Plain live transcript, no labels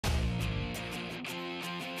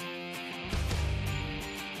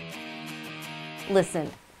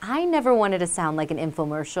Listen, I never wanted to sound like an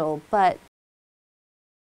infomercial, but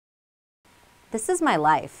this is my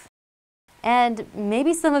life. And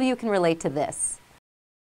maybe some of you can relate to this.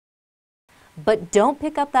 But don't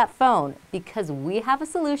pick up that phone because we have a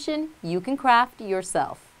solution you can craft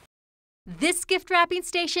yourself. This gift wrapping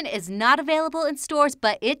station is not available in stores,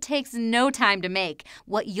 but it takes no time to make.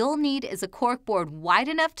 What you'll need is a cork board wide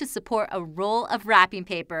enough to support a roll of wrapping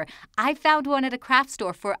paper. I found one at a craft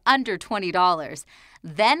store for under $20.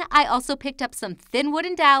 Then I also picked up some thin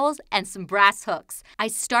wooden dowels and some brass hooks. I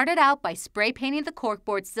started out by spray painting the cork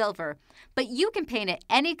board silver, but you can paint it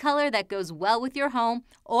any color that goes well with your home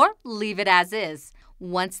or leave it as is.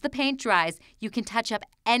 Once the paint dries, you can touch up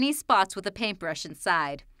any spots with a paintbrush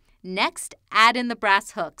inside. Next, add in the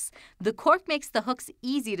brass hooks. The cork makes the hooks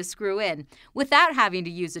easy to screw in without having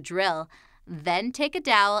to use a drill. Then take a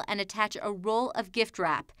dowel and attach a roll of gift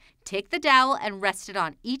wrap. Take the dowel and rest it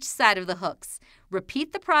on each side of the hooks.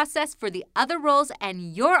 Repeat the process for the other rolls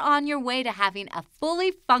and you're on your way to having a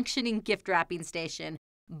fully functioning gift wrapping station.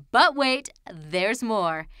 But wait, there's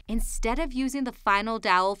more. Instead of using the final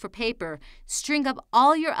dowel for paper, string up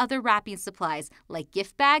all your other wrapping supplies like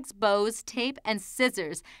gift bags, bows, tape, and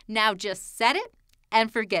scissors. Now just set it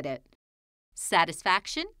and forget it.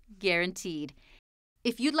 Satisfaction guaranteed.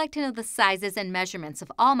 If you'd like to know the sizes and measurements of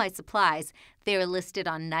all my supplies, they are listed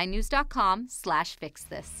on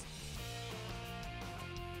 9news.com/fixthis.